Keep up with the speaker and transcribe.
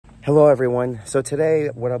Hello everyone. So today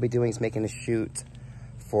what I'll be doing is making a chute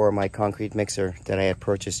for my concrete mixer that I had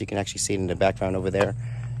purchased. You can actually see it in the background over there.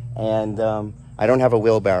 And I don't have a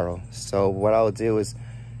wheelbarrow. So what I'll do is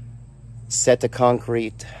set the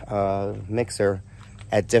concrete mixer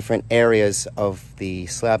at different areas of the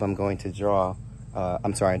slab I'm going to draw.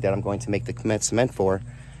 that I'm going to make the cement for,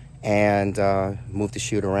 and move the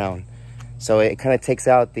chute around. So it kind of takes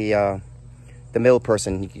out the middle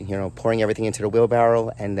person, you know, pouring everything into the wheelbarrow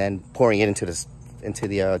and then pouring it into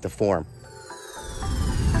the form.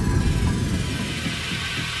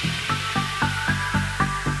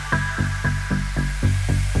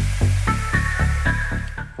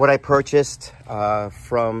 What I purchased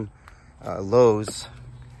from Lowe's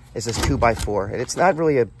is this 2x4, and it's not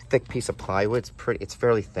really a thick piece of plywood. It's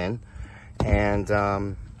fairly thin,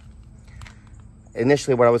 and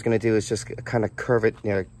initially what I was going to do is just kind of curve it, you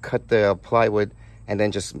know, cut the plywood and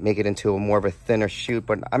then just make it into more of a thinner chute.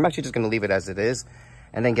 But I'm actually just going to leave it as it is,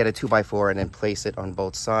 and then get a 2x4 and then place it on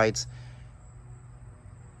both sides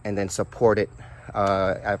and then support it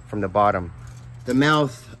from the bottom. The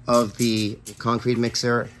mouth of the concrete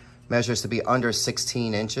mixer measures to be under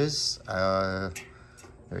 16 inches. There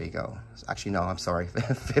you go. Actually, no, I'm sorry,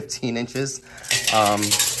 15 inches.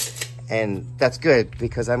 And that's good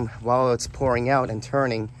because while it's pouring out and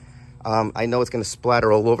turning, I know it's going to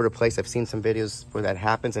splatter all over the place. I've seen some videos where that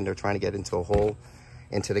happens and they're trying to get into a hole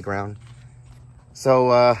into the ground.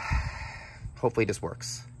 So hopefully this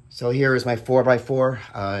works. So here is my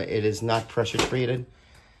 4x4. It is not pressure treated,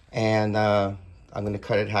 and I'm going to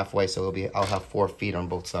cut it halfway, so I'll have 4 feet on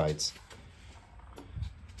both sides.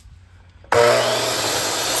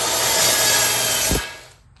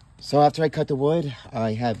 So after I cut the wood,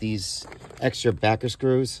 I have these extra backer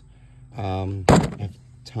screws. I have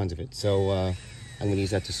tons of it. So I'm going to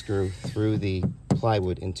use that to screw through the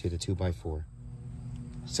plywood into the 2x4.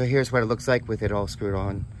 So here's what it looks like with it all screwed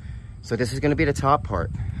on. So this is going to be the top part.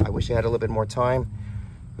 I wish I had a little bit more time.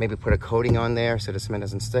 Maybe put a coating on there so the cement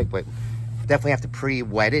doesn't stick, but definitely have to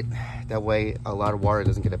pre-wet it. That way a lot of water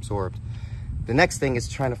doesn't get absorbed. The next thing is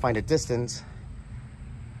trying to find a distance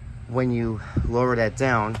when you lower that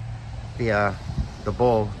down, the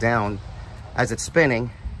bowl down as it's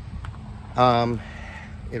spinning.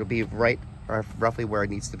 It'll be right roughly where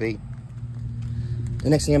it needs to be.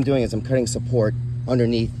 The next thing I'm doing is I'm cutting support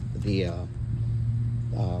underneath the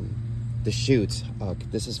chute.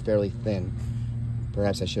 This is fairly thin.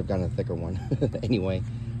 Perhaps I should have gotten a thicker one. Anyway,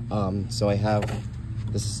 so I have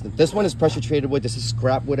this one is pressure treated wood. This is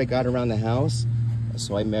scrap wood I got around the house.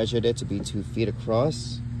 So I measured it to be 2 feet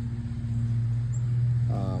across.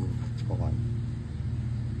 Hold on.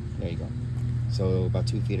 There you go. So about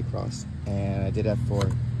 2 feet across. And I did that for,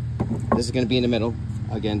 this is going to be in the middle.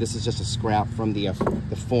 Again, this is just a scrap from the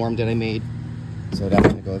form that I made. So that's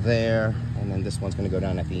going to go there. And then this one's going to go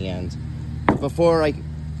down at the end. Before I'm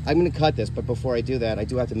going to cut this, but before I do that, I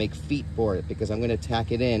do have to make feet for it because I'm going to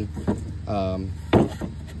tack it in,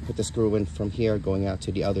 put the screw in from here going out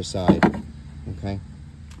to the other side. Okay.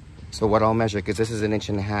 So what I'll measure, because this is 1.5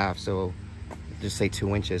 inches, so just say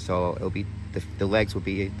 2 inches, so it'll be the legs will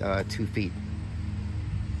be 2 feet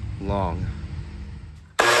long.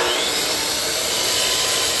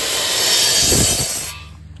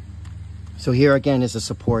 So here again is the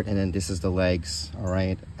support, and then this is the legs. All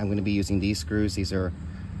right, I'm going to be using these screws. These are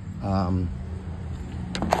actually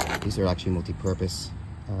multi-purpose,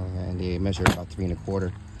 and they measure about 3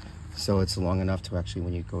 1/4. So it's long enough to actually,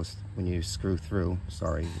 when you screw through,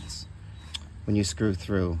 when you screw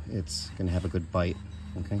through, it's going to have a good bite.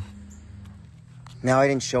 Okay. Now I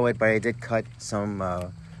didn't show it, but I did cut some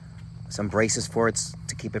braces for it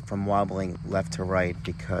to keep it from wobbling left to right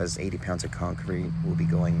because 80 pounds of concrete will be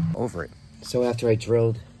going over it. So after I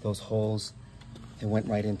drilled those holes, it went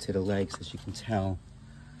right into the legs, as you can tell,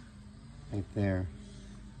 right there.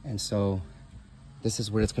 And so this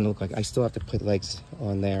is what it's going to look like. I still have to put legs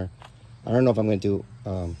on there. I don't know if I'm going to do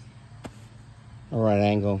a right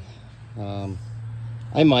angle.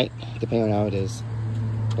 I might, depending on how it is.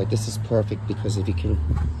 But this is perfect because if you can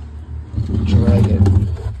drag it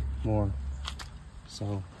more,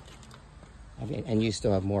 so, and you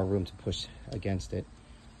still have more room to push against it.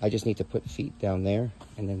 I just need to put feet down there,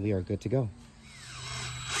 and then we are good to go.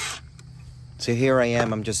 So here I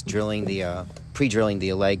am. I'm just drilling pre-drilling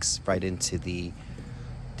the legs right into the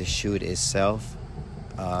chute itself.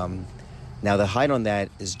 Now the height on that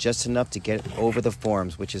is just enough to get over the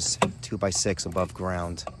forms, which is 2x6 above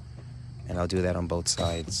ground. And I'll do that on both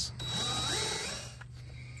sides.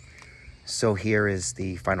 So here is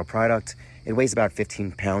the final product. It weighs about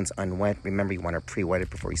 15 pounds unwet. Remember, you want to pre-wet it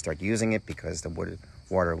before you start using it because the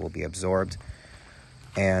water will be absorbed.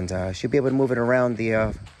 and should be able to move it around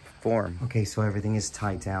the form. Okay, so everything is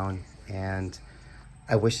tied down, and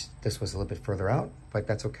I wish this was a little bit further out, but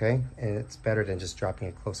that's okay. And it's better than just dropping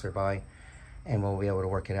it closer by, and we'll be able to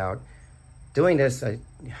work it out. Doing this,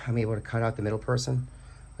 I'm able to cut out the middle person,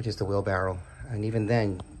 which is the wheelbarrow. And even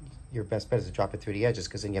then, your best bet is to drop it through the edges,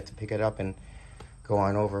 because then you have to pick it up and go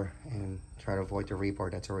on over and try to avoid the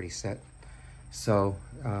rebar that's already set. So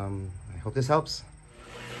I hope this helps.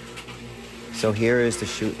 So here is the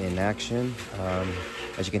chute in action.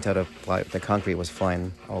 As you can tell, the concrete was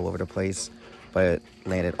flying all over the place, but it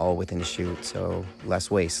landed all within the chute, so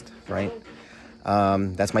less waste, right?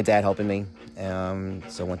 That's my dad helping me.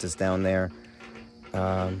 So once it's down there,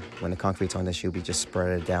 when the concrete's on the chute, we just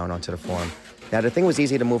spread it down onto the form. Now the thing was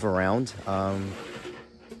easy to move around.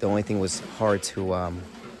 The only thing was hard to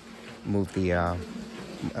move the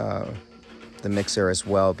mixer as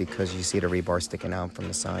well, because you see the rebar sticking out from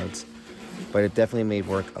the sides. But it definitely made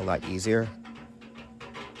work a lot easier.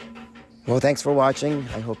 Well, thanks for watching.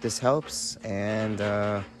 I hope this helps, and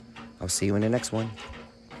I'll see you in the next one.